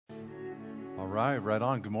Right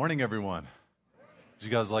on. Good morning, everyone. Did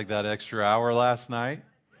you guys like that extra hour last night?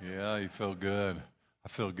 Yeah, you feel good. I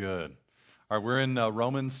feel good. All right, we're in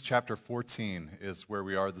Romans chapter 14 is where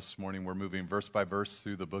we are this morning. We're moving verse by verse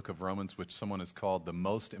through the book of Romans, which someone has called the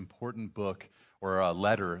most important book or a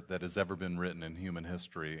letter that has ever been written in human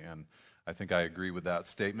history. And I think I agree with that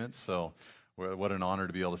statement. So what an honor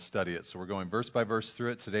to be able to study it. So we're going verse by verse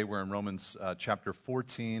through it. Today we're in Romans chapter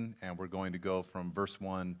 14, and we're going to go from verse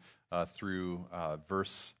 1 through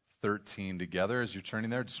verse 13 together. As you're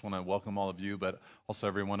turning there, just want to welcome all of you, but also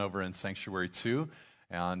everyone over in Sanctuary 2,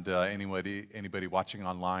 and anybody watching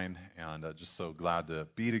online, and just so glad to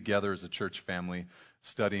be together as a church family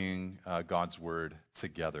studying God's Word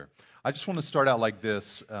together. I just want to start out like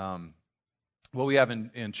this. What we have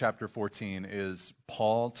in chapter 14 is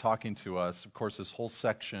Paul talking to us. Of course, this whole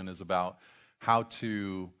section is about how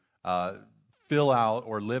to fill out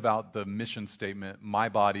or live out the mission statement, my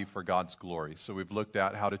body for God's glory. So we've looked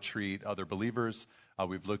at how to treat other believers.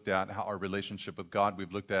 We've looked at how our relationship with God.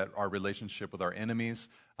 We've looked at our relationship with our enemies,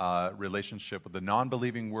 relationship with the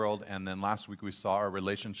non-believing world, and then last week we saw our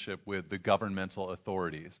relationship with the governmental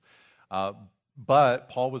authorities. But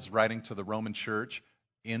Paul was writing to the Roman church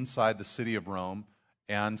inside the city of Rome,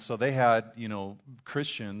 and so they had,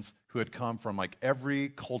 Christians who had come from like every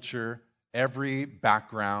culture, every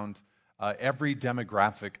background, every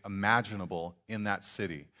demographic imaginable in that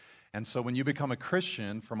city. And so when you become a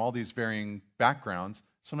Christian from all these varying backgrounds,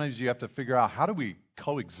 sometimes you have to figure out, how do we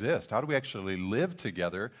coexist? How do we actually live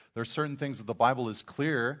together? There are certain things that the Bible is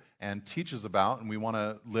clear and teaches about, and we want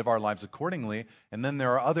to live our lives accordingly. And then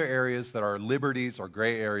there are other areas that are liberties or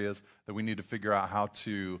gray areas that we need to figure out how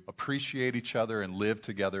to appreciate each other and live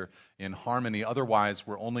together in harmony. Otherwise,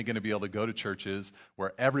 we're only going to be able to go to churches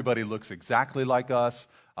where everybody looks exactly like us,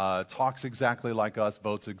 talks exactly like us,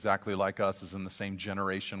 votes exactly like us, is in the same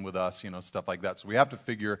generation with us, stuff like that. So we have to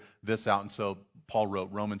figure this out. And so Paul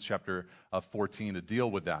wrote Romans chapter 14 to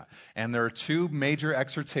deal with that. And there are two major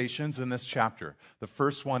exhortations in this chapter. The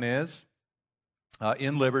first one is,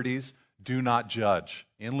 in liberties, do not judge.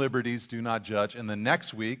 In liberties, do not judge. And the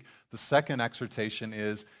next week, the second exhortation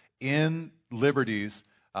is, in liberties,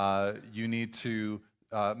 you need to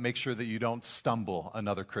make sure that you don't stumble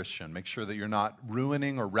another Christian. Make sure that you're not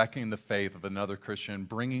ruining or wrecking the faith of another Christian,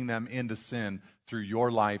 bringing them into sin through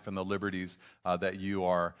your life and the liberties that you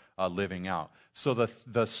are living out. So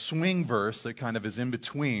the swing verse that kind of is in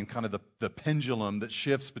between, kind of the pendulum that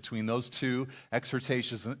shifts between those two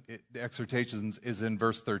exhortations is in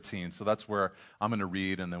verse 13. So that's where I'm going to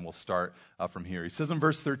read, and then we'll start from here. He says in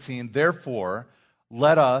verse 13, "Therefore,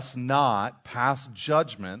 let us not pass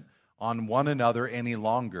judgment on one another any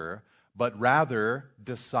longer, but rather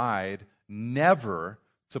decide never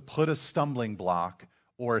to put a stumbling block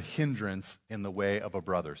or a hindrance in the way of a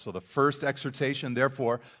brother." So the first exhortation,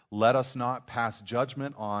 therefore, let us not pass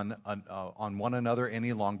judgment on one another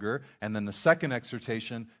any longer. And then the second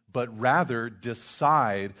exhortation, but rather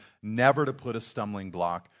decide never to put a stumbling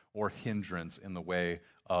block or hindrance in the way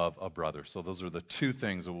of a brother. So those are the two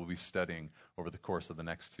things that we'll be studying over the course of the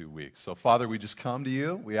next 2 weeks. So Father, we just come to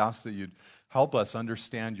you. We ask that you'd help us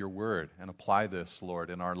understand your word and apply this, Lord,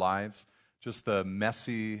 in our lives. Just the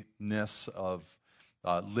messiness of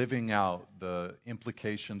living out the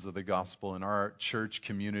implications of the gospel in our church,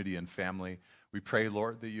 community, and family. We pray,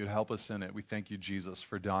 Lord, that you'd help us in it. We thank you, Jesus,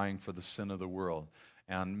 for dying for the sin of the world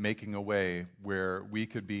and making a way where we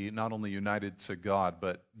could be not only united to God,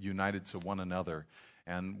 but united to one another,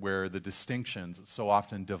 and where the distinctions that so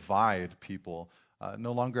often divide people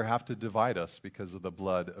no longer have to divide us because of the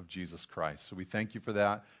blood of Jesus Christ. So we thank you for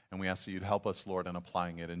that, and we ask that you'd help us, Lord, in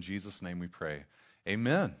applying it. In Jesus' name we pray.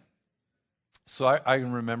 Amen. So I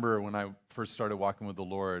can remember when I first started walking with the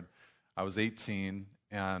Lord, I was 18,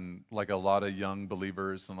 and like a lot of young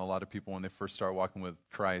believers and a lot of people when they first start walking with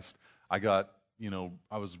Christ, I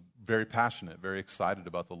was very passionate, very excited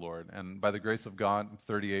about the Lord. And by the grace of God, I'm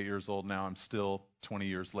 38 years old now. I'm still 20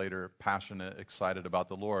 years later passionate, excited about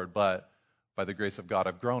the Lord. But by the grace of God,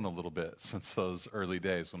 I've grown a little bit since those early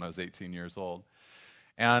days when I was 18 years old.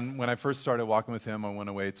 And when I first started walking with him, I went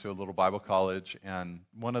away to a little Bible college, and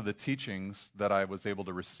one of the teachings that I was able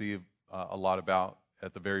to receive a lot about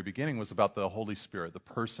at the very beginning was about the Holy Spirit, the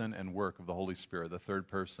person and work of the Holy Spirit, the third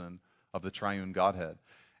person of the triune Godhead.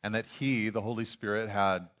 And that he, the Holy Spirit,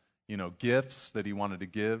 had, gifts that he wanted to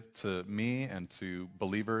give to me and to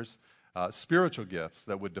believers, spiritual gifts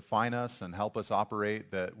that would define us and help us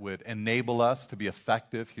operate, that would enable us to be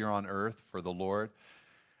effective here on earth for the Lord.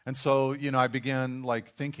 And so, I began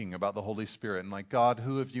like thinking about the Holy Spirit and like, God,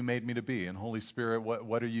 who have you made me to be? And Holy Spirit,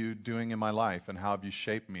 what are you doing in my life? And how have you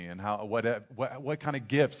shaped me? And what kind of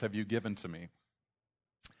gifts have you given to me?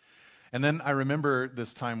 And then I remember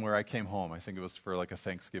this time where I came home. I think it was for like a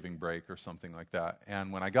Thanksgiving break or something like that.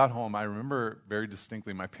 And when I got home, I remember very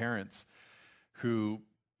distinctly my parents, who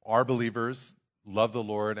are believers, love the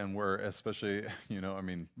Lord, and were especially,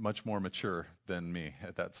 much more mature than me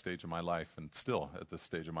at that stage of my life, and still at this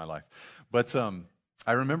stage of my life. But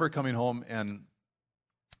I remember coming home, and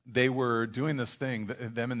they were doing this thing,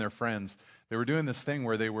 them and their friends, they were doing this thing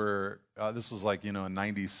where they were, this was like, in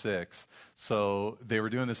 96, so they were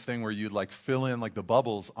doing this thing where you'd like fill in like the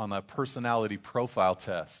bubbles on a personality profile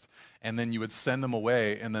test, and then you would send them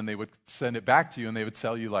away, and then they would send it back to you, and they would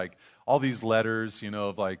tell you like all these letters,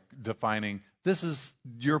 of like defining, this is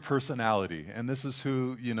your personality, and this is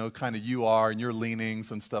who, kind of you are, and your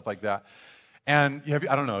leanings and stuff like that. And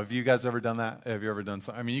I don't know, have you guys ever done that? Have you ever done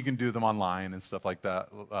something? I mean, you can do them online and stuff like that.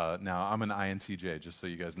 Now, I'm an INTJ, just so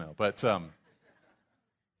you guys know. But I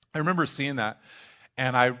remember seeing that,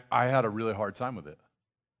 and I had a really hard time with it.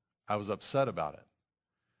 I was upset about it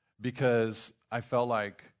because I felt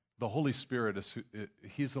like the Holy Spirit,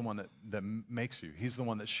 He's the one that makes you. He's the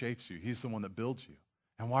one that shapes you. He's the one that builds you.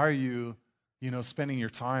 And why are you, spending your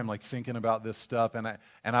time like thinking about this stuff? And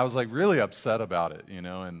I was like really upset about it,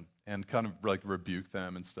 and kind of like rebuked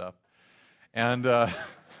them and stuff. And they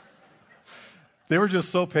were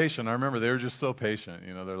just so patient. I remember they were just so patient.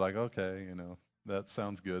 They're like, okay, that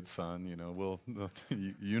sounds good, son.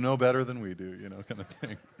 You know better than we do, kind of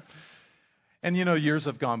thing. And, years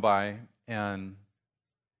have gone by, and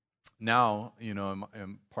now,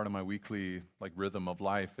 and part of my weekly like rhythm of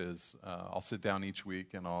life is I'll sit down each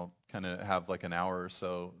week and I'll kind of have like an hour or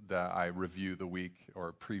so that I review the week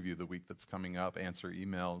or preview the week that's coming up, answer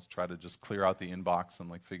emails, try to just clear out the inbox and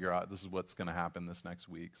like figure out this is what's going to happen this next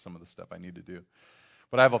week, some of the stuff I need to do.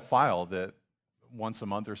 But I have a file that once a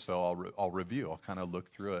month or so I'll review. I'll kind of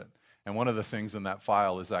look through it. And one of the things in that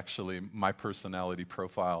file is actually my personality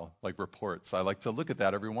profile, like reports. I like to look at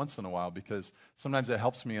that every once in a while because sometimes it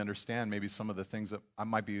helps me understand maybe some of the things that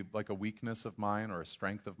might be like a weakness of mine or a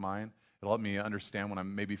strength of mine. It'll help me understand when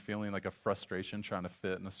I'm maybe feeling like a frustration trying to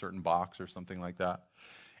fit in a certain box or something like that.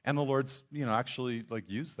 And the Lord's, actually like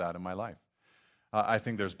used that in my life. I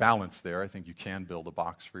think there's balance there. I think you can build a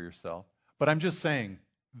box for yourself. But I'm just saying,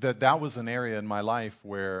 that was an area in my life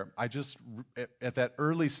where I just, at that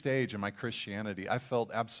early stage in my Christianity, I felt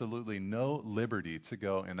absolutely no liberty to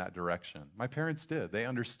go in that direction. My parents did. They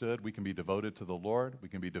understood we can be devoted to the Lord. We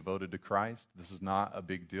can be devoted to Christ. This is not a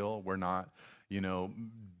big deal. We're not,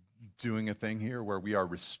 doing a thing here where we are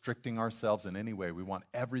restricting ourselves in any way. We want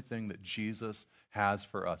everything that Jesus has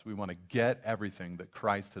for us. We want to get everything that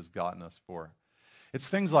Christ has gotten us for. It's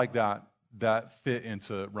things like that that fit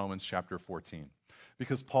into Romans chapter 14.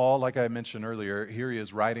 Because Paul, like I mentioned earlier, here he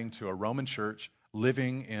is writing to a Roman church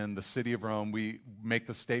living in the city of Rome. We make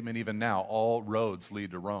the statement even now, all roads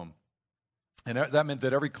lead to Rome. And that meant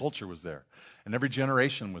that every culture was there, and every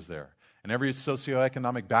generation was there, and every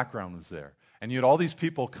socioeconomic background was there. And you had all these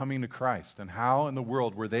people coming to Christ, and how in the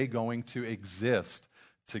world were they going to exist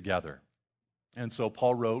together? And so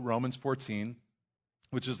Paul wrote Romans 14,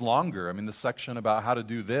 which is longer. I mean, the section about how to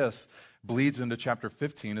do this bleeds into chapter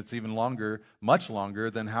 15. It's even longer, much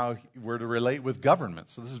longer than how we're to relate with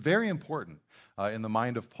government. So this is very important in the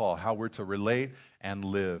mind of Paul, how we're to relate and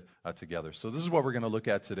live together. So this is what we're going to look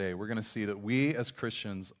at today. We're going to see that we as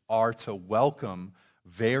Christians are to welcome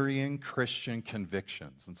varying Christian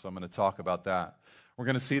convictions. And so I'm going to talk about that. We're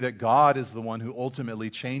going to see that God is the one who ultimately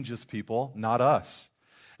changes people, not us.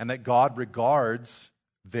 And that God regards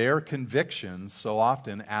their convictions so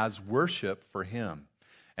often as worship for Him.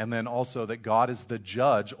 And then also that God is the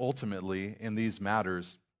judge ultimately in these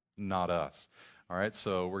matters, not us. All right,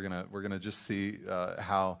 so we're gonna just see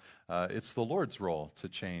how it's the Lord's role to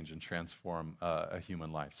change and transform a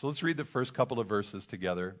human life. So let's read the first couple of verses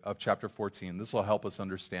together of chapter 14. This will help us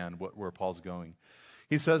understand where Paul's going.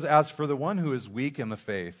 He says, "As for the one who is weak in the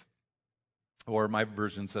faith," or my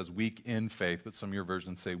version says weak in faith, but some of your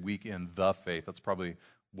versions say weak in the faith. That's probably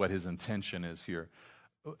what his intention is here.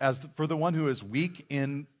 For the one who is weak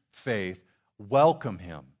in faith, welcome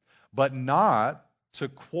him, but not to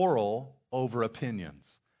quarrel over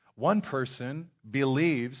opinions. One person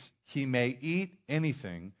believes he may eat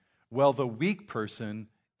anything, while the weak person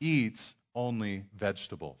eats only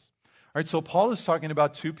vegetables. All right, so Paul is talking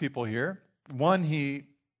about two people here. One he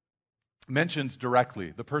mentions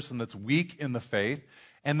directly, the person that's weak in the faith,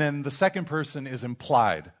 and then the second person is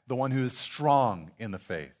implied, the one who is strong in the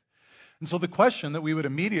faith. And so the question that we would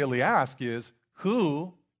immediately ask is,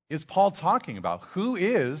 who is Paul talking about? Who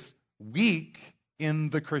is weak in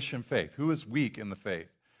the Christian faith? Who is weak in the faith?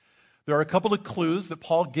 There are a couple of clues that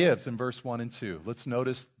Paul gives in verse 1 and 2. Let's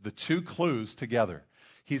notice the two clues together.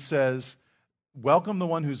 He says, welcome the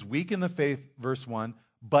one who's weak in the faith, verse 1,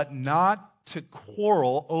 but not to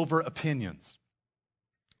quarrel over opinions.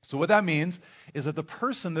 So what that means is that the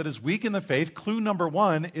person that is weak in the faith, clue number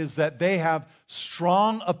 1, is that they have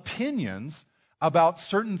strong opinions about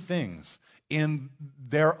certain things in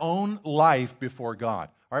their own life before God.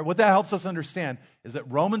 All right, what that helps us understand is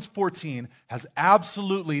that Romans 14 has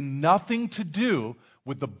absolutely nothing to do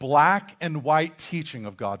with the black and white teaching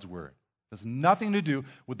of God's Word. It has nothing to do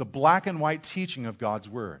with the black and white teaching of God's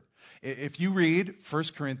Word. If you read 1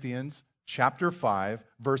 Corinthians chapter 5,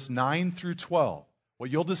 verse 9 through 12, what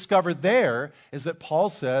you'll discover there is that Paul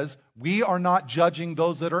says, we are not judging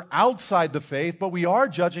those that are outside the faith, but we are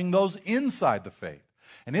judging those inside the faith.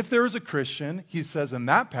 And if there is a Christian, he says in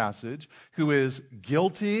that passage, who is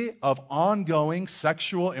guilty of ongoing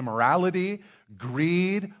sexual immorality,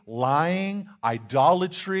 greed, lying,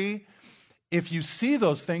 idolatry, if you see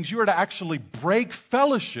those things, you are to actually break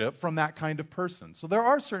fellowship from that kind of person. So there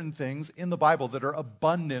are certain things in the Bible that are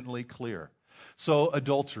abundantly clear. So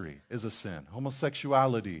adultery is a sin.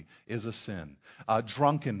 Homosexuality is a sin.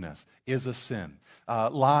 Drunkenness is a sin.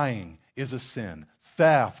 Lying is a sin.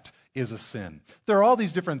 Theft is a sin. There are all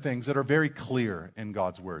these different things that are very clear in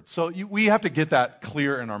God's Word. So we have to get that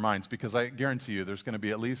clear in our minds, because I guarantee you there's going to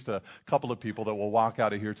be at least a couple of people that will walk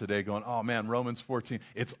out of here today going, oh man, Romans 14,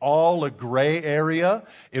 it's all a gray area,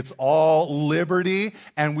 it's all liberty,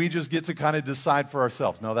 and we just get to kind of decide for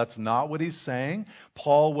ourselves. No, that's not what he's saying.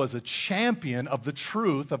 Paul was a champion of the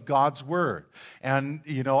truth of God's Word. And,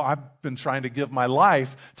 I've been trying to give my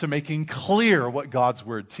life to making clear what God's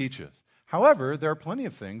Word teaches. However, there are plenty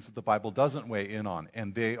of things that the Bible doesn't weigh in on,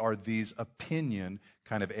 and they are these opinion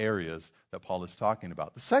kind of areas that Paul is talking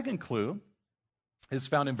about. The second clue is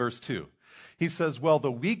found in verse 2. He says, well, the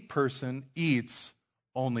weak person eats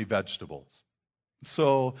only vegetables.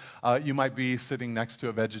 So you might be sitting next to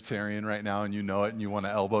a vegetarian right now, and you know it, and you want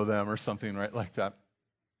to elbow them or something right like that.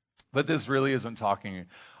 But this really isn't talking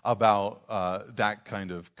about that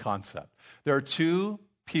kind of concept. There are two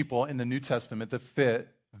people in the New Testament that fit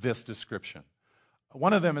this description.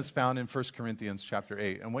 One of them is found in 1 Corinthians chapter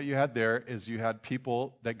 8. And what you had there is you had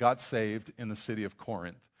people that got saved in the city of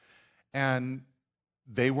Corinth. And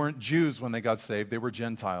they weren't Jews when they got saved, they were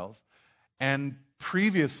Gentiles. And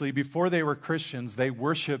previously, before they were Christians, they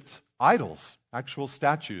worshiped idols, actual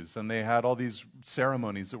statues, and they had all these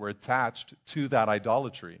ceremonies that were attached to that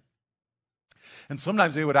idolatry. And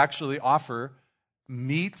sometimes they would actually offer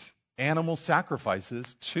meat, animal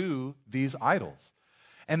sacrifices to these idols.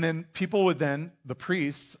 And then the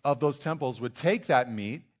priests of those temples would take that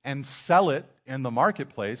meat and sell it in the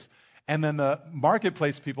marketplace. And then the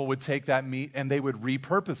marketplace people would take that meat and they would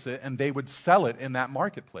repurpose it and they would sell it in that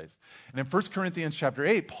marketplace. And in 1 Corinthians chapter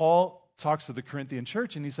 8, Paul talks to the Corinthian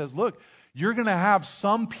church and he says, look, you're going to have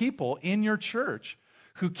some people in your church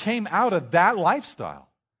who came out of that lifestyle.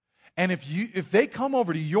 And if they come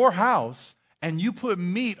over to your house and you put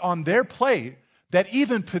meat on their plate that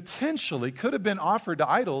even potentially could have been offered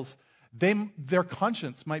to idols, their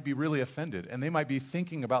conscience might be really offended, and they might be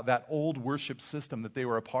thinking about that old worship system that they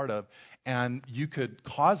were a part of, and you could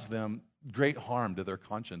cause them great harm to their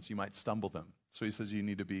conscience. You might stumble them. So he says you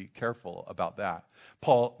need to be careful about that.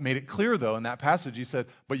 Paul made it clear, though, in that passage, he said,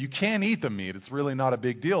 but you can eat the meat. It's really not a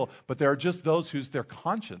big deal, but there are just those whose their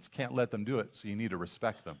conscience can't let them do it, so you need to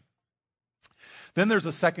respect them. Then there's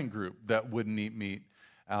a second group that wouldn't eat meat,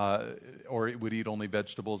 or it would eat only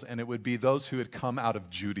vegetables, and it would be those who had come out of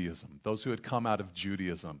Judaism. Those who had come out of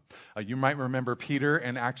Judaism. You might remember Peter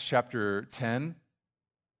in Acts chapter 10.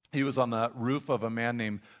 He was on the roof of a man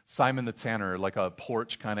named Simon the Tanner, like a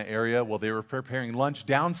porch kind of area. Well, they were preparing lunch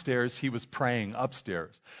downstairs. He was praying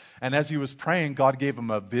upstairs. And as he was praying, God gave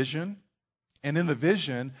him a vision. And in the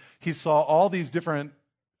vision, he saw all these different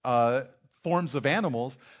forms of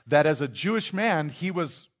animals that as a Jewish man, he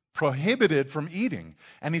was prohibited from eating.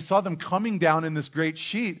 And he saw them coming down in this great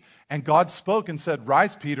sheet, and God spoke and said,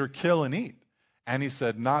 rise, Peter, kill and eat. And he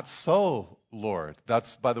said, not so, Lord.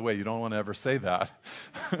 That's, by the way, you don't want to ever say that.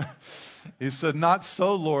 He said, not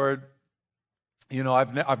so, Lord.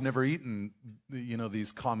 I've never eaten,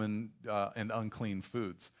 these common and unclean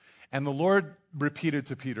foods. And the Lord repeated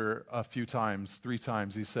to Peter a few times, 3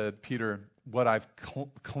 times. He said, Peter, what I've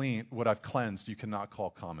cleansed, you cannot call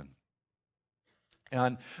common.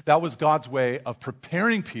 And that was God's way of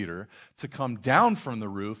preparing Peter to come down from the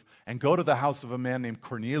roof and go to the house of a man named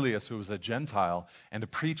Cornelius, who was a Gentile, and to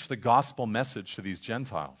preach the gospel message to these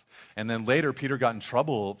Gentiles. And then later, Peter got in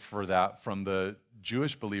trouble for that from the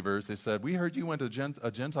Jewish believers. They said, we heard you went to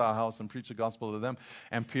a Gentile house and preached the gospel to them.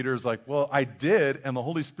 And Peter's like, well, I did, and the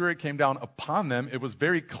Holy Spirit came down upon them. It was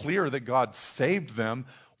very clear that God saved them.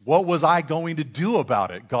 What was I going to do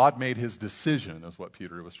about it? God made his decision, is what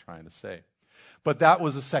Peter was trying to say. But that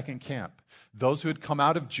was a second camp, those who had come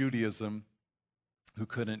out of Judaism who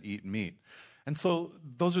couldn't eat meat. And so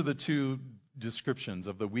those are the two descriptions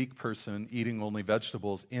of the weak person eating only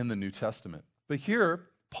vegetables in the New Testament. But here,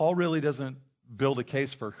 Paul really doesn't build a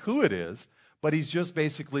case for who it is, but he's just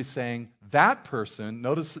basically saying that person,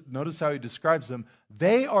 notice how he describes them,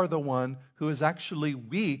 they are the one who is actually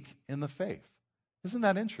weak in the faith. Isn't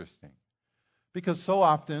that interesting? Because so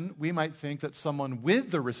often we might think that someone with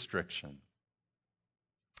the restriction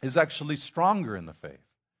is actually stronger in the faith.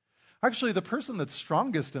 Actually, the person that's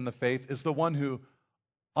strongest in the faith is the one who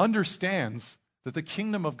understands that the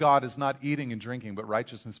kingdom of God is not eating and drinking, but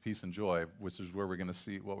righteousness, peace, and joy, which is where we're going to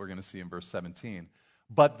see what we're going to see in verse 17.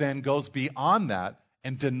 But then goes beyond that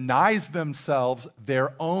and denies themselves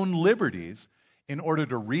their own liberties in order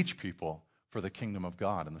to reach people for the kingdom of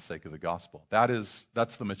God and the sake of the gospel. That's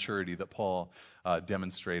the maturity that Paul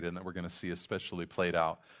demonstrated and that we're going to see especially played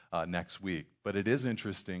out next week. But it is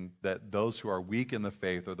interesting that those who are weak in the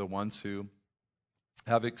faith are the ones who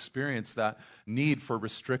have experienced that need for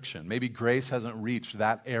restriction. Maybe grace hasn't reached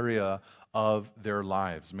that area of their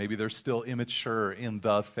lives. Maybe they're still immature in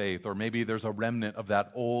the faith, or maybe there's a remnant of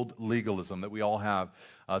that old legalism that we all have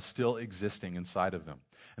still existing inside of them.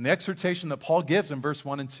 And the exhortation that Paul gives in verse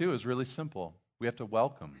 1 and 2 is really simple. We have to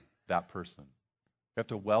welcome that person. We have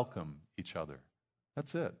to welcome each other.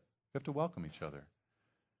 That's it. We have to welcome each other.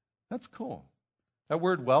 That's cool. That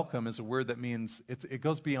word welcome is a word that means, it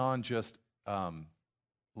goes beyond just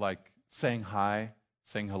like saying hi,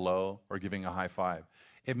 saying hello, or giving a high five.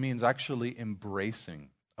 It means actually embracing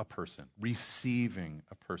a person, receiving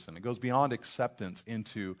a person. It goes beyond acceptance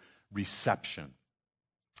into reception.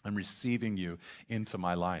 I'm receiving you into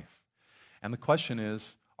my life. And the question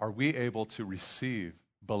is, are we able to receive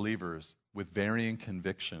believers with varying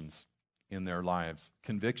convictions in their lives?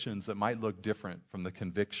 Convictions that might look different from the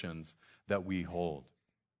convictions that we hold.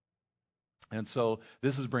 And so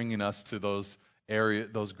this is bringing us to those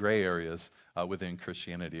gray areas within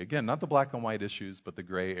Christianity. Again, not the black and white issues, but the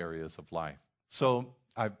gray areas of life. So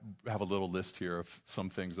I have a little list here of some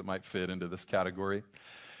things that might fit into this category.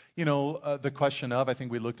 You know, the question of, I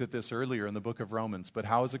think we looked at this earlier in the book of Romans, but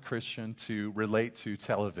how is a Christian to relate to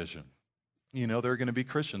television? You know, there are going to be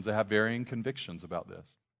Christians that have varying convictions about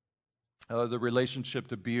this. The relationship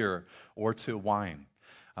to beer or to wine.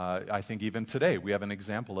 I think even today we have an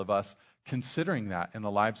example of us considering that in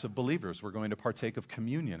the lives of believers. We're going to partake of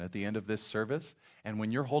communion at the end of this service, and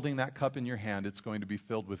when you're holding that cup in your hand, it's going to be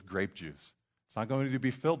filled with grape juice. It's not going to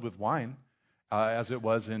be filled with wine, as it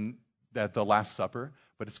was at the Last Supper,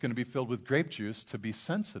 but it's going to be filled with grape juice to be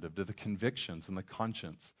sensitive to the convictions and the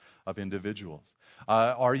conscience of individuals.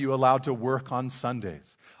 Are you allowed to work on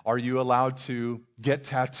Sundays? Are you allowed to get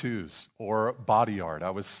tattoos or body art?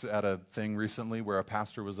 I was at a thing recently where a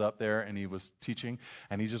pastor was up there and he was teaching,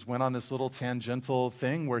 and he just went on this little tangential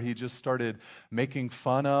thing where he just started making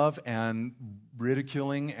fun of and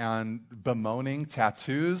ridiculing and bemoaning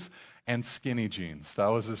tattoos and skinny jeans. That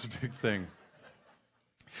was this big thing.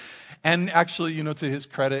 And actually, you know, to his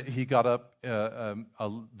credit, he got up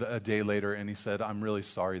a day later and he said, I'm really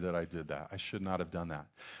sorry that I did that. I should not have done that.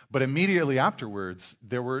 But immediately afterwards,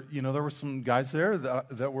 there were some guys there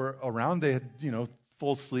that were around. They had,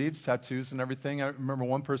 full sleeves, tattoos and everything. I remember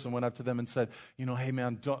one person went up to them and said, hey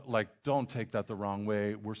man, don't take that the wrong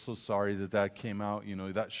way. We're so sorry that came out.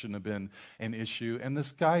 That shouldn't have been an issue. And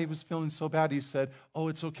this guy, he was feeling so bad. He said, oh,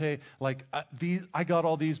 it's okay. I got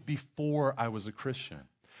all these before I was a Christian.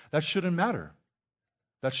 That shouldn't matter.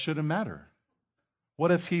 That shouldn't matter.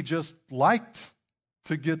 What if he just liked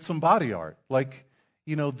to get some body art?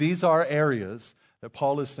 These are areas that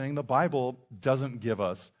Paul is saying the Bible doesn't give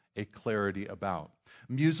us a clarity about.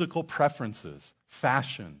 Musical preferences,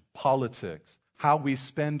 fashion, politics, how we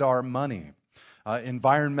spend our money,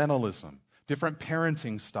 environmentalism, different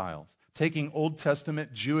parenting styles, taking Old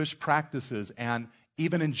Testament Jewish practices and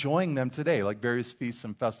even enjoying them today, like various feasts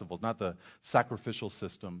and festivals, not the sacrificial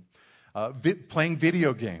system. Playing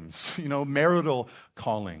video games, marital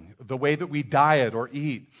calling, the way that we diet or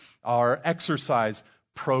eat, our exercise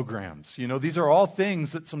programs. These are all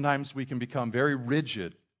things that sometimes we can become very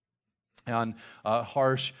rigid and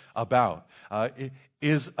harsh about.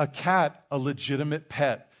 Is a cat a legitimate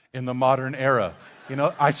pet in the modern era? You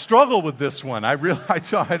know, I struggle with this one. I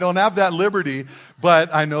don't have that liberty,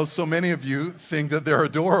 but I know so many of you think that they're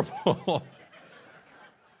adorable.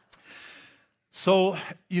 So,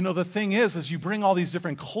 you know, the thing is you bring all these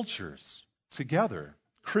different cultures together,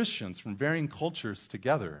 Christians from varying cultures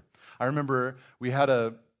together. I remember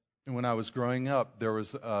when I was growing up, there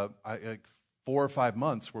was 4 or 5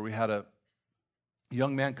 months where we had a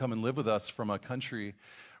young man come and live with us from a country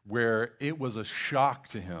where it was a shock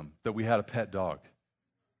to him that we had a pet dog.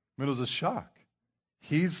 I mean, it was a shock.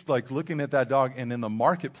 He's like looking at that dog, and in the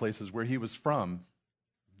marketplaces where he was from,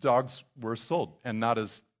 dogs were sold and not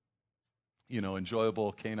as, you know,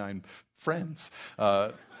 enjoyable canine friends.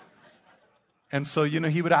 And so, you know,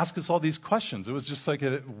 he would ask us all these questions. It was just like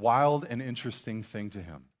a wild and interesting thing to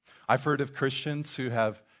him. I've heard of Christians who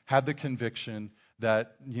have had the conviction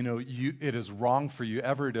that, you know, it is wrong for you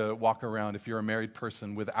ever to walk around, if you're a married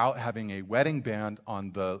person, without having a wedding band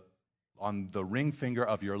on the ring finger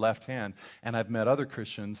of your left hand. And I've met other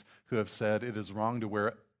Christians who have said it is wrong to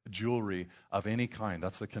wear jewelry of any kind.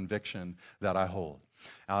 That's the conviction that I hold.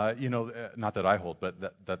 You know, not that I hold,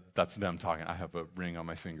 but that's them talking. I have a ring on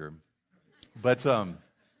my finger. But,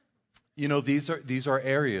 you know, these are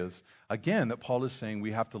areas, again, that Paul is saying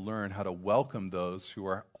we have to learn how to welcome those who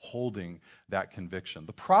are holding that conviction.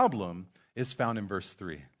 The problem is found in verse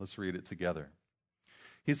 3. Let's read it together.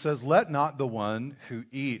 He says, "Let not the one who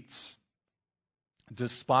eats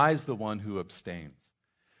despise the one who abstains,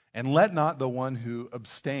 and let not the one who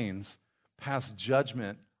abstains pass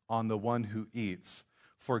judgment on the one who eats,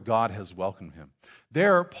 for God has welcomed him."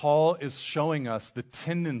 There, Paul is showing us the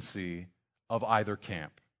tendency of either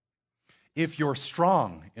camp. If you're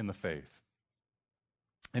strong in the faith,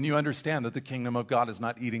 and you understand that the kingdom of God is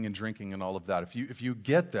not eating and drinking and all of that, if you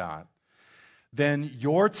get that, then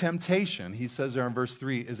your temptation, he says there in verse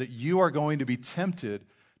 3, is that you are going to be tempted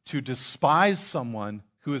to despise someone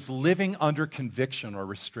who is living under conviction or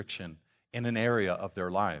restriction in an area of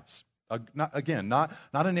their lives. Not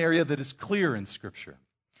an area that is clear in Scripture,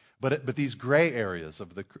 but these gray areas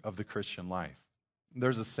of the Christian life.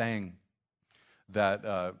 There's a saying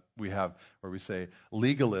that we have where we say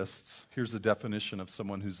legalists. Here's the definition of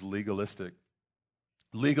someone who's legalistic.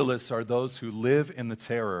 Legalists are those who live in the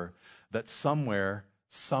terror that somewhere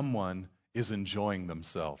someone is enjoying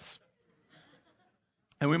themselves.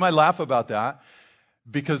 And we might laugh about that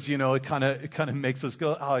because, you know, it kind of makes us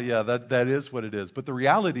go, oh yeah, that is what it is. But the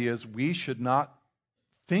reality is we should not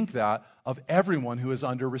think that of everyone who is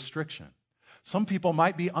under restriction. Some people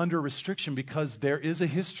might be under restriction because there is a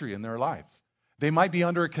history in their lives. They might be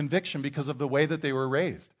under a conviction because of the way that they were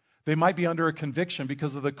raised. They might be under a conviction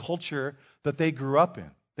because of the culture that they grew up in.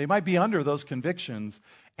 They might be under those convictions,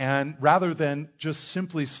 and rather than just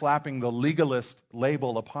simply slapping the legalist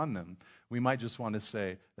label upon them, we might just want to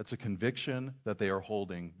say that's a conviction that they are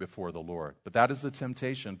holding before the Lord. But that is the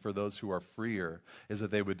temptation for those who are freer, is that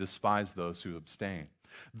they would despise those who abstain.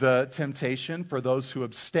 The temptation for those who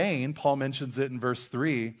abstain, Paul mentions it in verse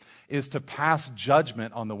 3, is to pass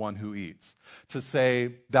judgment on the one who eats. To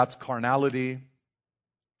say that's carnality,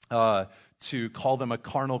 to call them a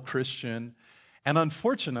carnal Christian, and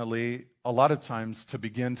unfortunately, a lot of times to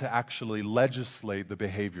begin to actually legislate the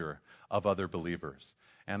behavior of other believers.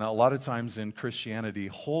 And a lot of times in Christianity,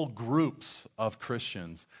 whole groups of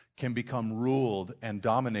Christians can become ruled and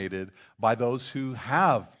dominated by those who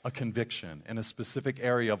have a conviction in a specific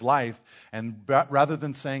area of life. And rather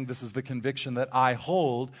than saying this is the conviction that I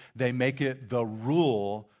hold, they make it the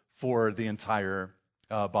rule for the entire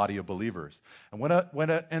body of believers. And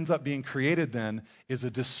what ends up being created then is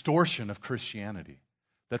a distortion of Christianity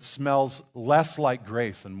that smells less like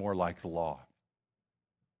grace and more like the law.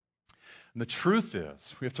 And the truth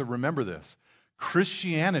is, we have to remember this,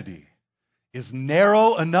 Christianity is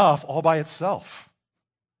narrow enough all by itself.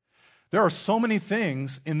 There are so many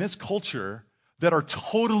things in this culture that are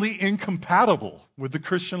totally incompatible with the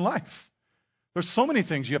Christian life. There's so many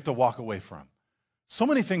things you have to walk away from. So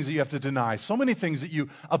many things that you have to deny. So many things that you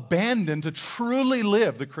abandon to truly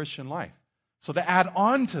live the Christian life. So to add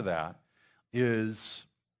on to that is,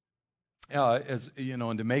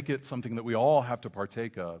 and to make it something that we all have to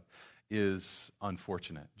partake of, is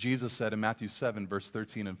unfortunate. Jesus said in Matthew 7, verse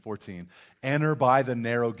 13 and 14, "Enter by the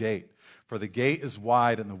narrow gate, for the gate is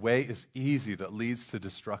wide and the way is easy that leads to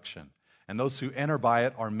destruction. And those who enter by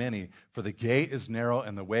it are many, for the gate is narrow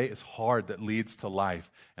and the way is hard that leads to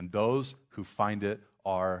life, and those who find it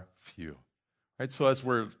are few." Right? So as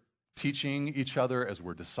we're teaching each other, as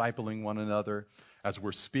we're discipling one another, as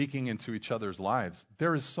we're speaking into each other's lives,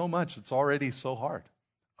 there is so much that's already so hard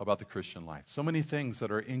about the Christian life. So many things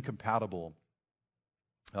that are incompatible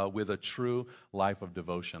with a true life of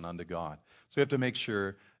devotion unto God. So we have to make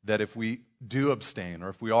sure that if we do abstain or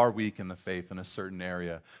if we are weak in the faith in a certain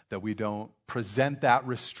area, that we don't present that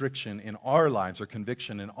restriction in our lives or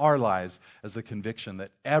conviction in our lives as the conviction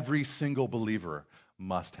that every single believer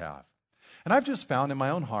must have. And I've just found in my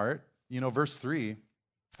own heart, verse 3,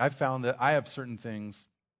 I've found that I have certain things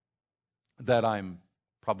that I'm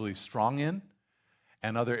probably strong in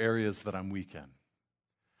and other areas that I'm weak in.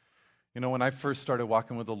 When I first started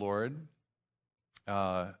walking with the Lord,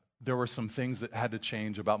 there were some things that had to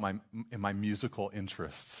change about my musical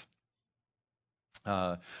interests.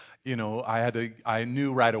 I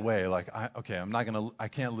knew right away, I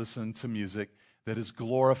can't listen to music that is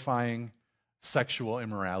glorifying sexual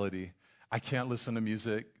immorality. I can't listen to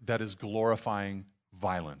music that is glorifying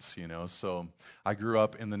violence, So I grew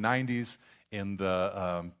up in the 90s in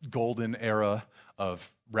the golden era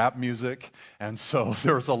of rap music, and so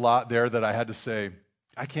there was a lot there that I had to say,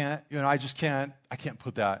 I can't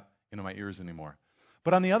put that into my ears anymore.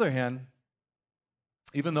 But on the other hand,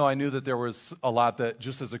 even though I knew that there was a lot that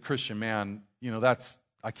just as a Christian man,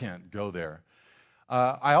 I can't go there.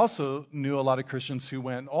 I also knew a lot of Christians who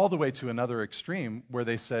went all the way to another extreme where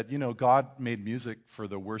they said, God made music for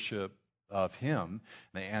the worship of Him.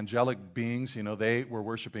 The angelic beings, they were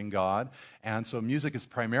worshiping God. And so music is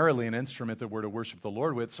primarily an instrument that we're to worship the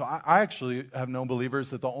Lord with. So I actually have known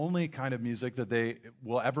believers that the only kind of music that they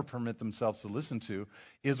will ever permit themselves to listen to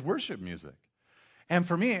is worship music. And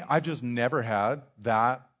for me, I just never had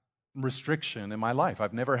that restriction in my life.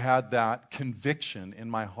 I've never had that conviction in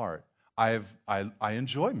my heart. I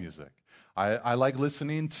enjoy music. I like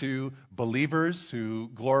listening to believers who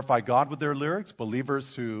glorify God with their lyrics,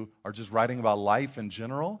 believers who are just writing about life in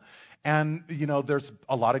general. And, there's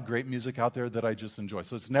a lot of great music out there that I just enjoy.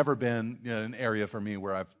 So it's never been an area for me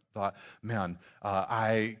where I've thought, man,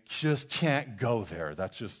 I just can't go there.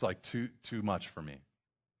 That's just like too much for me.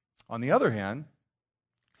 On the other hand,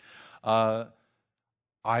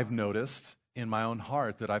 I've noticed in my own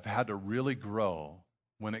heart that I've had to really grow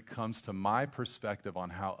when it comes to my perspective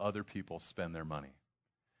on how other people spend their money.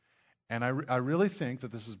 And I really think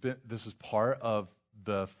that this is part of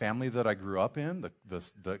the family that I grew up in,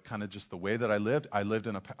 the kind of just the way that I lived. I've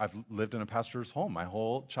lived in a pastor's home my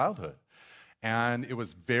whole childhood. And it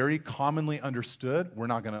was very commonly understood, we're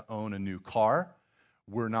not going to own a new car,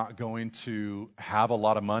 we're not going to have a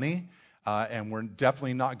lot of money, and we're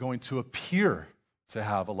definitely not going to appear to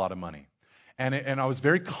have a lot of money. And I was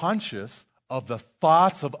very conscious of the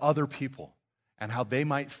thoughts of other people and how they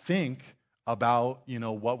might think about,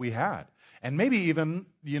 what we had. And maybe even,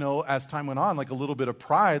 as time went on, like a little bit of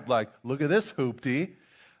pride, like, look at this hoopty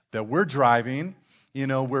that we're driving,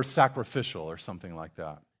 we're sacrificial or something like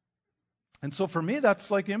that. And so for me,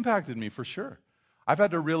 that's like impacted me for sure. I've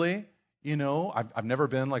had to really, I've never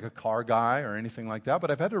been like a car guy or anything like that,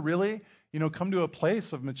 but I've had to really, come to a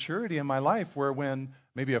place of maturity in my life where when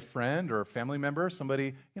maybe a friend or a family member,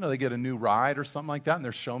 somebody, they get a new ride or something like that, and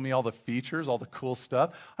they're showing me all the features, all the cool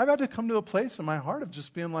stuff, I've had to come to a place in my heart of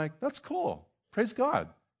just being like, that's cool. Praise God.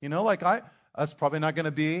 That's probably not going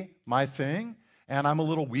to be my thing, and I'm a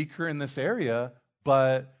little weaker in this area,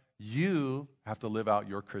 but you have to live out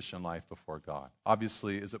your Christian life before God.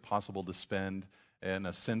 Obviously, is it possible to spend in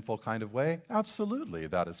a sinful kind of way? Absolutely,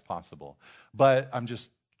 that is possible. But I'm just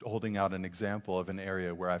holding out an example of an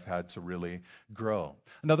area where I've had to really grow.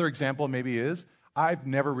 Another example maybe is I've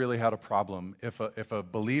never really had a problem if a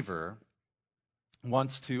believer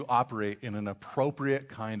wants to operate in an appropriate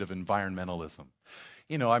kind of environmentalism.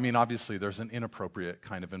 Obviously there's an inappropriate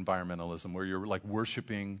kind of environmentalism where you're like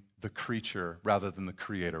worshiping the creature rather than the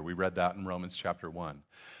creator. We read that in Romans chapter 1.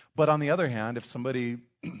 But on the other hand, if somebody,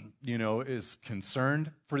 is concerned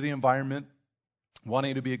for the environment,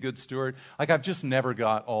 wanting to be a good steward, I've just never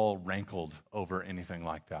got all rankled over anything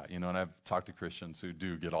like that, and I've talked to Christians who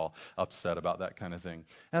do get all upset about that kind of thing.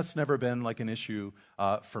 That's never been like an issue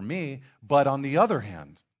for me, but on the other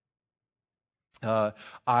hand,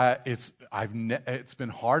 it's been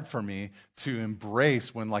hard for me to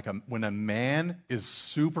embrace when a man is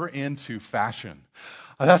super into fashion.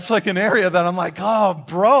 That's like an area that I'm like, oh,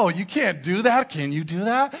 bro, you can't do that. Can you do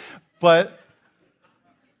that? But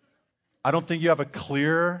I don't think you have a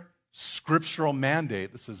clear scriptural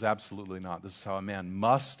mandate. This is absolutely not. This is how a man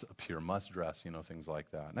must appear, must dress, things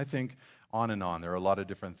like that. And I think on and on, there are a lot of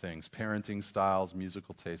different things, parenting styles,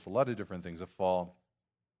 musical tastes, a lot of different things that fall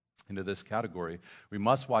into this category, we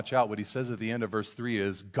must watch out. What he says at the end of verse 3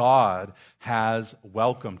 is, God has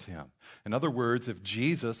welcomed him. In other words, if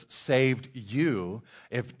Jesus saved you,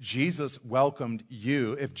 if Jesus welcomed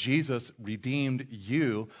you, if Jesus redeemed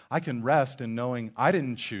you, I can rest in knowing I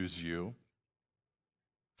didn't choose you.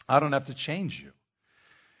 I don't have to change you.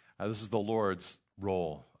 This is the Lord's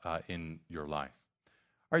role in your life.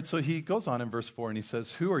 All right, so he goes on in verse 4 and he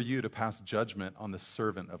says, who are you to pass judgment on the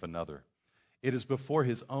servant of another? It is before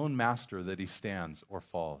his own master that he stands or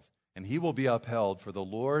falls, and he will be upheld, for the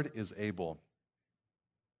Lord is able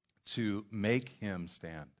to make him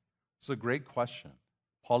stand. It's a great question.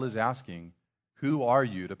 Paul is asking, who are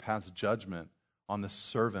you to pass judgment on the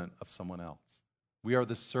servant of someone else? We are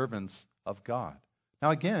the servants of God.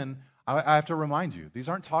 Now again, I have to remind you, this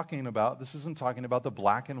isn't talking about the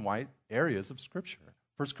black and white areas of Scripture.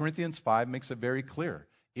 1 Corinthians 5 makes it very clear.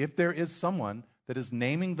 If there is someone that is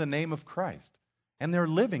naming the name of Christ, and they're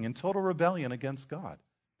living in total rebellion against God,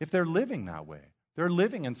 if they're living that way, they're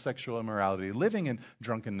living in sexual immorality, living in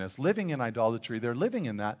drunkenness, living in idolatry, they're living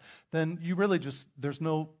in that, then you really just, there's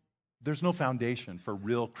no foundation for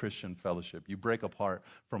real Christian fellowship. You break apart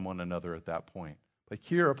from one another at that point. But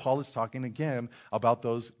here, Paul is talking again about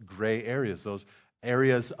those gray areas, those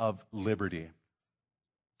areas of liberty.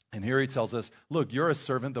 And here he tells us, look, you're a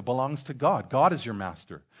servant that belongs to God. God is your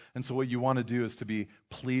master. And so what you want to do is to be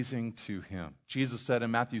pleasing to him. Jesus said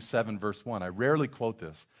in Matthew 7, verse 1, I rarely quote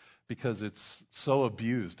this because it's so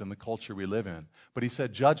abused in the culture we live in. But he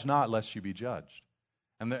said, judge not lest you be judged.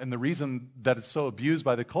 And the reason that it's so abused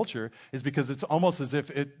by the culture is because it's almost as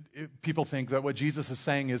if people think that what Jesus is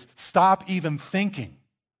saying is, stop even thinking.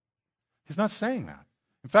 He's not saying that.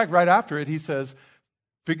 In fact, right after it, he says,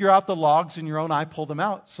 figure out the logs in your own eye, pull them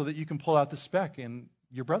out so that you can pull out the speck in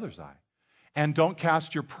your brother's eye. And don't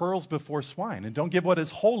cast your pearls before swine. And don't give what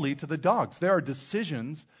is holy to the dogs. There are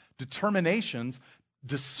decisions, determinations,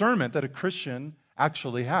 discernment that a Christian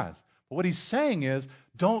actually has. But what he's saying is,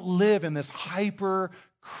 don't live in this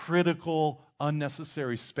hyper-critical,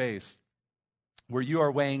 unnecessary space where you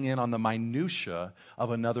are weighing in on the minutia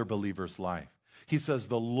of another believer's life. He says,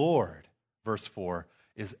 the Lord, verse 4,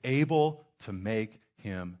 is able to make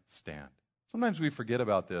him stand. Sometimes we forget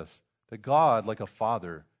about this, that God, like a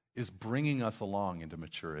father, is bringing us along into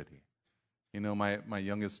maturity. You know, my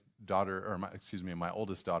youngest daughter, or my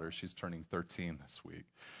oldest daughter, she's turning 13 this week.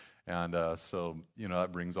 And so,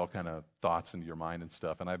 that brings all kind of thoughts into your mind and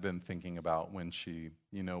stuff. And I've been thinking about when she,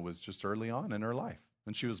 was just early on in her life.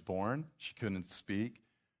 When she was born, she couldn't speak.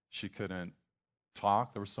 She couldn't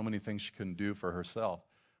talk. There were so many things she couldn't do for herself.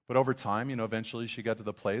 But over time, eventually she got to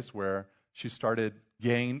the place where she started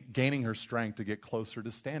gaining her strength to get closer to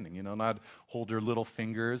standing, and I'd hold her little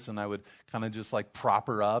fingers and I would kind of just like prop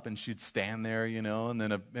her up and she'd stand there, and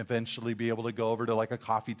then eventually be able to go over to like a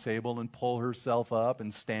coffee table and pull herself up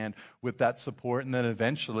and stand with that support. And then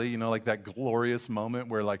eventually, like that glorious moment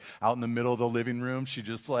where like out in the middle of the living room, she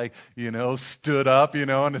just like, stood up,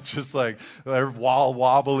 and it's just like wall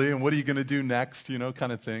wobbly and what are you going to do next,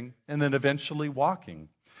 kind of thing. And then eventually walking.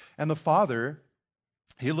 And the Father,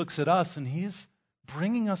 he looks at us and he's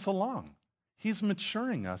bringing us along. He's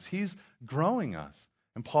maturing us. He's growing us.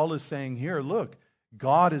 And Paul is saying here, look,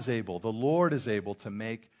 God is able, the Lord is able to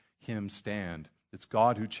make him stand. It's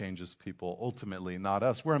God who changes people, ultimately, not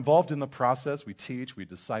us. We're involved in the process. We teach, we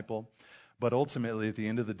disciple. But ultimately, at the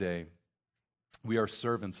end of the day, we are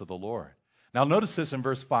servants of the Lord. Now, notice this in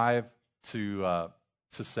verse 5 to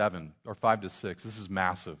 7, or 5 to 6. This is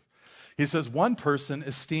massive. He says, one person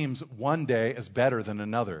esteems one day as better than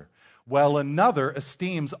another, while another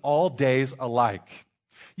esteems all days alike.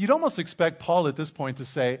 You'd almost expect Paul at this point to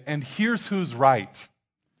say, and here's who's right.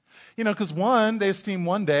 Because one, they esteem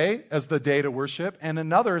one day as the day to worship, and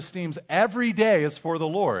another esteems every day as for the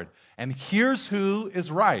Lord. And here's who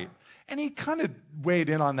is right. And he kind of weighed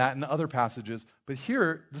in on that in other passages, but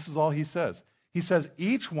here, this is all he says. He says,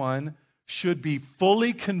 each one should be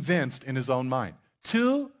fully convinced in his own mind.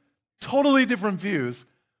 Two totally different views,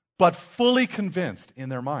 but fully convinced in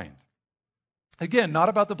their mind. Again, not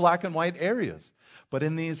about the black and white areas, but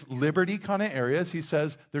in these liberty kind of areas, he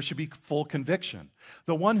says there should be full conviction.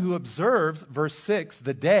 The one who observes, verse 6,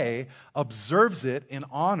 the day, observes it in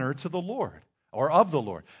honor to the Lord, or of the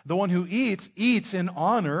Lord. The one who eats, eats in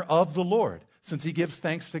honor of the Lord, since he gives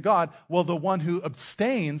thanks to God. Well, the one who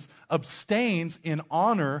abstains, abstains in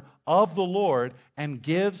honor of the Lord and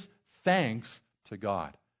gives thanks to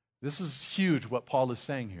God. This is huge what Paul is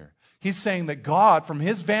saying here. He's saying that God, from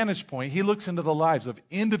his vantage point, he looks into the lives of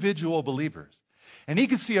individual believers. And he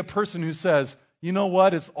can see a person who says, you know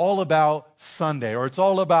what, it's all about Sunday or it's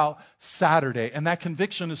all about Saturday. And that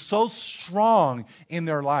conviction is so strong in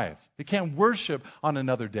their lives. They can't worship on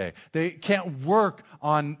another day. They can't work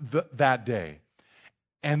on that day.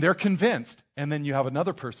 And they're convinced. And then you have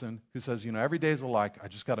another person who says, every day is alike. I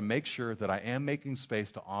just got to make sure that I am making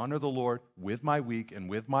space to honor the Lord with my week and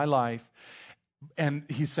with my life. And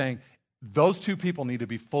he's saying those two people need to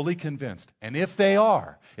be fully convinced. And if they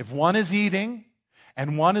are, if one is eating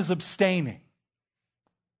and one is abstaining,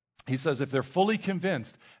 he says if they're fully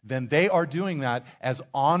convinced, then they are doing that as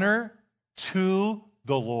honor to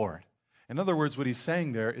the Lord. In other words, what he's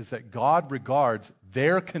saying there is that God regards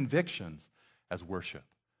their convictions as worship.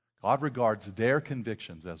 God regards their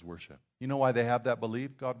convictions as worship. You know why they have that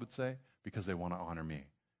belief, God would say? Because they want to honor me.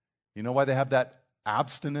 You know why they have that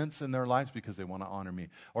abstinence in their lives? Because they want to honor me.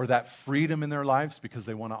 Or that freedom in their lives? Because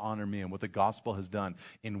they want to honor me and what the gospel has done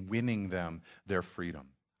in winning them their freedom.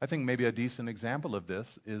 I think maybe a decent example of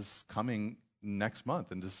this is coming next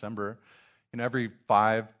month in December. Every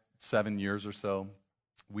 5-7 years or so,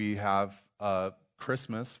 we have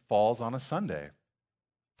Christmas falls on a Sunday.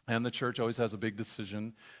 And the church always has a big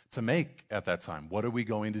decision to make at that time. What are we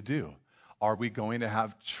going to do? Are we going to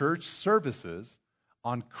have church services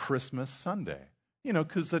on Christmas Sunday?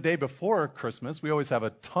 Because the day before Christmas, we always have a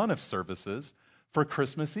ton of services for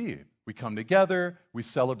Christmas Eve. We come together, we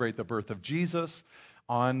celebrate the birth of Jesus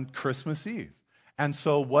on Christmas Eve. And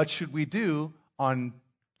so what should we do on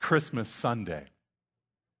Christmas Sunday?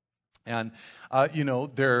 And,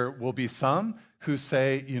 there will be some who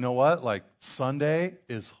say, you know what, like Sunday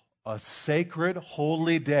is a sacred,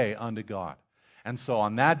 holy day unto God. And so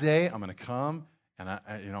on that day, I'm going to come and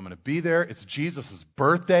I'm going to be there. It's Jesus'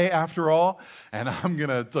 birthday after all, and I'm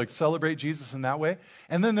going to celebrate Jesus in that way.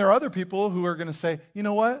 And then there are other people who are going to say, you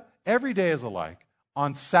know what, every day is alike.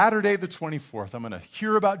 On Saturday the 24th, I'm going to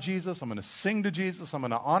hear about Jesus, I'm going to sing to Jesus, I'm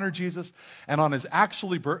going to honor Jesus, and on his the actual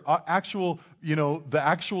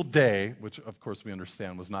day, which of course we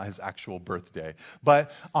understand was not his actual birthday, but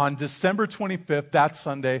on December 25th, that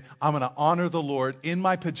Sunday, I'm going to honor the Lord in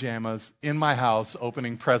my pajamas, in my house,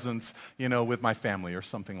 opening presents, with my family or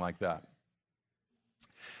something like that.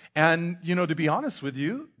 And, to be honest with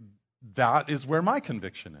you, that is where my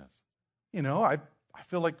conviction is. I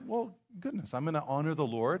feel like, well, goodness, I'm going to honor the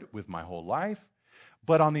Lord with my whole life.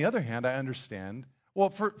 But on the other hand, I understand, well,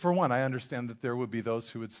 for one, I understand that there would be those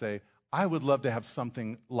who would say, I would love to have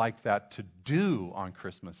something like that to do on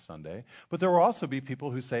Christmas Sunday. But there will also be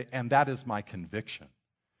people who say, and that is my conviction.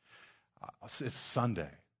 It's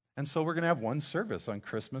Sunday. And so we're going to have one service on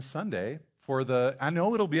Christmas Sunday I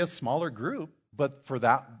know it'll be a smaller group, but for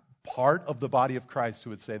that part of the body of Christ who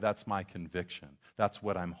would say, that's my conviction. That's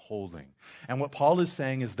what I'm holding. And what Paul is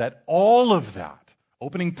saying is that all of that,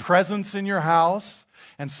 opening presents in your house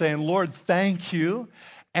and saying, Lord, thank you,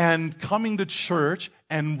 and coming to church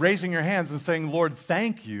and raising your hands and saying, Lord,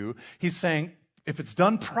 thank you, he's saying, if it's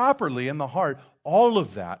done properly in the heart, all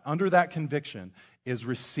of that, under that conviction, is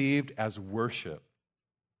received as worship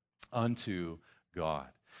unto God.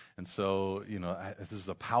 And so, this is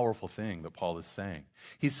a powerful thing that Paul is saying.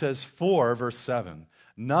 He says, verse 7,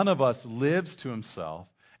 none of us lives to himself,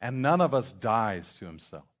 and none of us dies to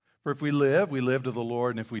himself. For if we live to the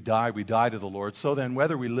Lord, and if we die to the Lord. So then,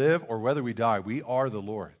 whether we live or whether we die, we are the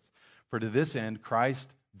Lord's. For to this end,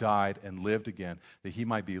 Christ died and lived again, that he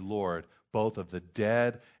might be Lord, both of the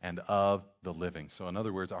dead and of the living. So in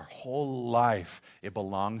other words, our whole life, it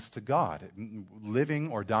belongs to God, living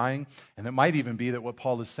or dying. And it might even be that what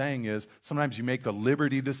Paul is saying is sometimes you make the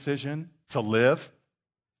liberty decision to live,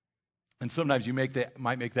 and sometimes you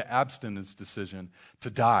might make the abstinence decision to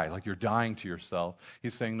die, like you're dying to yourself.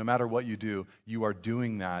 He's saying no matter what you do, you are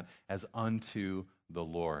doing that as unto the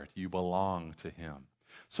Lord. You belong to him.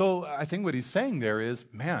 So I think what he's saying there is,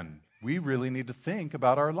 man, we really need to think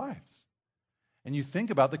about our lives. And you think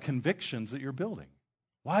about the convictions that you're building.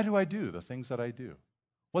 Why do I do the things that I do?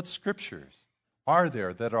 What scriptures are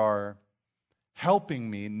there that are helping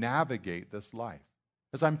me navigate this life?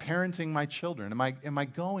 As I'm parenting my children, am I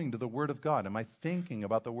going to the Word of God? Am I thinking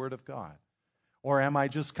about the Word of God? Or am I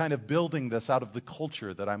just kind of building this out of the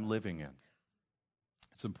culture that I'm living in?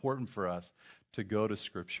 It's important for us to go to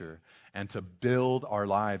Scripture and to build our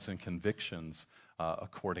lives and convictions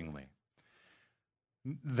accordingly.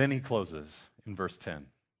 Then he closes in verse 10,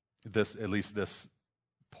 at least this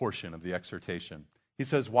portion of the exhortation. He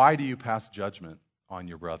says, why do you pass judgment on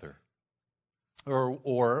your brother?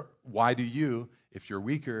 Or why do you, if you're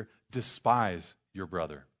weaker, despise your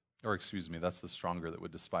brother? Or excuse me, that's the stronger that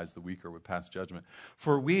would despise the weaker, would pass judgment.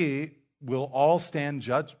 For we will all stand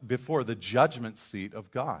before the judgment seat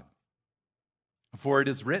of God. For it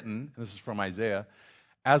is written, and this is from Isaiah,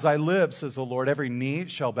 as I live, says the Lord, every knee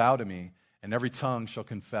shall bow to me, and every tongue shall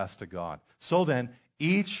confess to God. So then,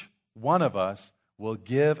 each one of us will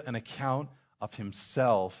give an account of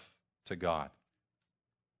himself to God.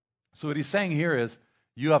 So what he's saying here is,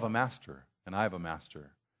 you have a master, and I have a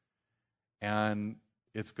master. And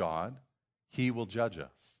it's God. He will judge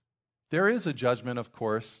us. There is a judgment, of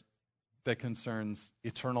course, that concerns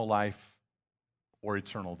eternal life or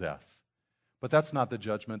eternal death. But that's not the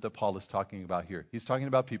judgment that Paul is talking about here. He's talking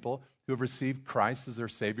about people who have received Christ as their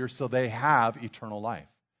Savior, so they have eternal life.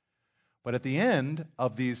 But at the end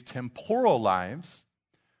of these temporal lives,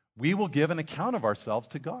 we will give an account of ourselves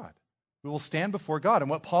to God. We will stand before God.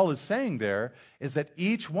 And what Paul is saying there is that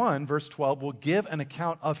each one, verse 12, will give an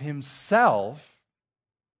account of himself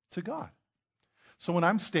to God. So when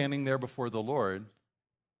I'm standing there before the Lord,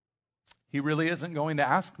 he really isn't going to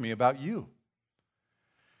ask me about you.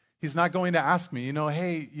 He's not going to ask me,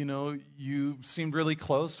 hey, you seemed really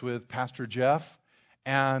close with Pastor Jeff,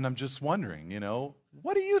 and I'm just wondering,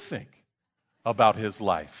 what do you think about his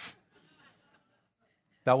life?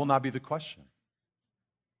 That will not be the question.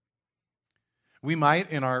 We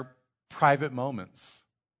might, in our private moments,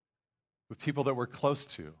 with people that we're close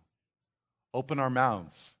to, open our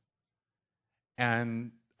mouths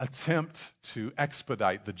and attempt to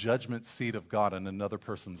expedite the judgment seat of God in another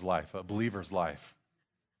person's life, a believer's life.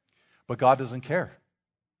 But God doesn't care.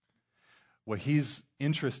 What he's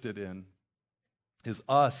interested in is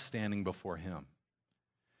us standing before him.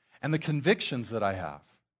 And the convictions that I have,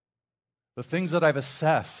 the things that I've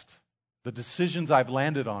assessed, the decisions I've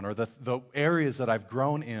landed on, or the areas that I've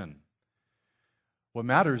grown in, what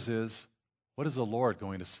matters is, what is the Lord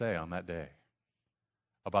going to say on that day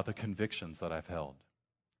about the convictions that I've held?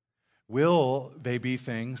 Will they be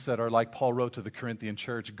things that are, like Paul wrote to the Corinthian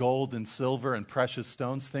church, gold and silver and precious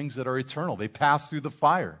stones, things that are eternal? They pass through the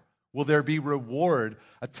fire. Will there be reward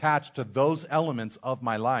attached to those elements of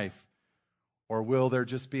my life? Or will there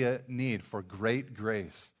just be a need for great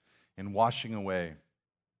grace in washing away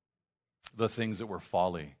the things that were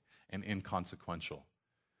folly and inconsequential?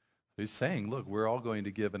 He's saying, look, we're all going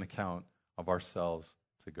to give an account of ourselves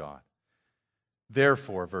to God.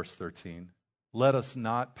 Therefore, verse 13, let us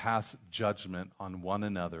not pass judgment on one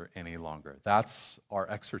another any longer. That's our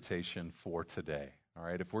exhortation for today. All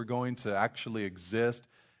right, if we're going to actually exist,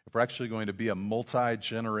 if we're actually going to be a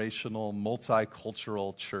multi-generational,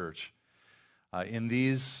 multicultural church, in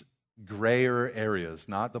these grayer areas,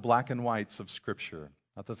 not the black and whites of Scripture,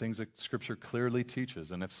 not the things that Scripture clearly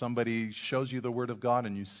teaches. And if somebody shows you the Word of God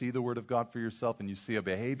and you see the Word of God for yourself and you see a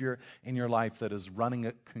behavior in your life that is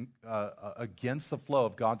running against the flow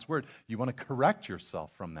of God's Word, you want to correct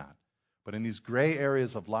yourself from that. But in these gray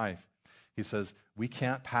areas of life, he says, we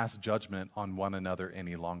can't pass judgment on one another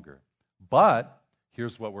any longer. But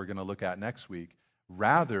here's what we're going to look at next week.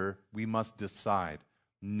 Rather, we must decide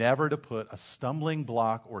never to put a stumbling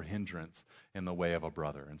block or hindrance in the way of a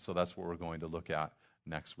brother. And so that's what we're going to look at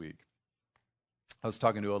next week. I was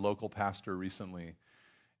talking to a local pastor recently,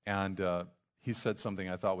 and he said something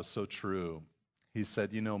I thought was so true. He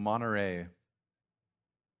said, Monterey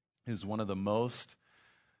is one of the most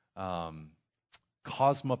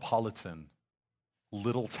cosmopolitan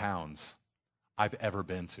little towns I've ever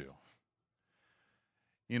been to.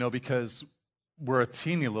 Because we're a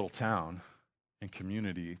teeny little town and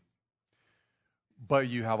community, but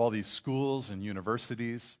you have all these schools and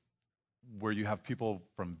universities where you have people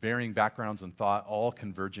from varying backgrounds and thought all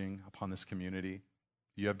converging upon this community.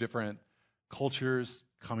 You have different cultures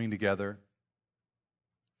coming together.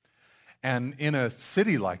 And in a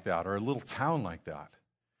city like that, or a little town like that,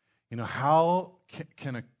 how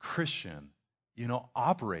can a Christian,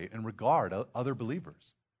 operate and regard other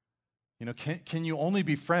believers? Can you only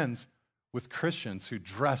be friends with Christians who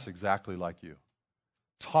dress exactly like you,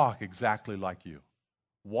 talk exactly like you,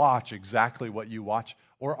 watch exactly what you watch?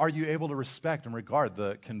 Or are you able to respect and regard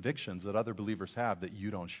the convictions that other believers have that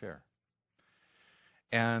you don't share?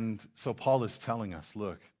 And so Paul is telling us,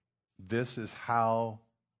 look, this is how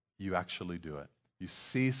you actually do it. You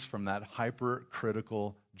cease from that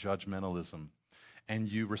hypercritical judgmentalism, and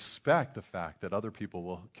you respect the fact that other people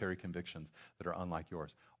will carry convictions that are unlike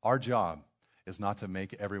yours. Our job is not to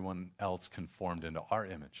make everyone else conformed into our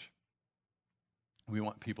image. We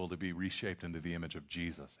want people to be reshaped into the image of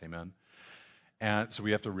Jesus. Amen? And so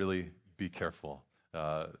we have to really be careful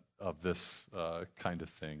of this kind of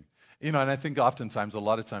thing. And I think oftentimes, a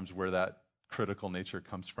lot of times where that critical nature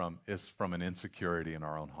comes from is from an insecurity in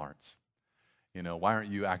our own hearts. Why aren't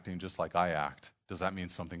you acting just like I act? Does that mean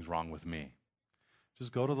something's wrong with me?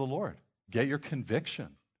 Just go to the Lord. Get your conviction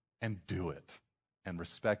and do it. And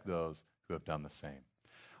respect those who have done the same.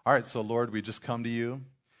 All right, so Lord, we just come to you, and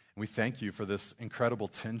we thank you for this incredible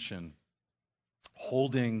tension,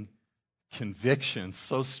 holding conviction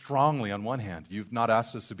so strongly on one hand. You've not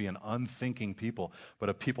asked us to be an unthinking people, but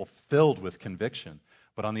a people filled with conviction.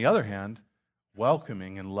 But on the other hand,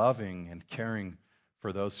 welcoming and loving and caring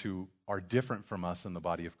for those who are different from us in the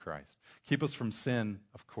body of Christ. Keep us from sin,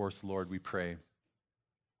 of course, Lord, we pray.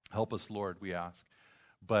 Help us, Lord, we ask.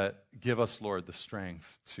 But give us, Lord, the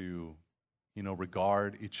strength to,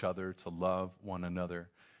 regard each other, to love one another,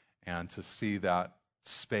 and to see that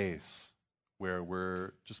space where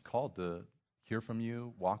we're just called to hear from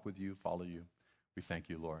you, walk with you, follow you. We thank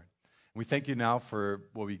you, Lord. And we thank you now for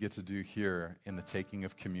what we get to do here in the taking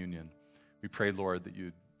of communion. We pray, Lord, that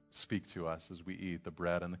you'd speak to us as we eat the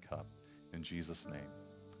bread and the cup. In Jesus' name,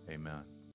 amen.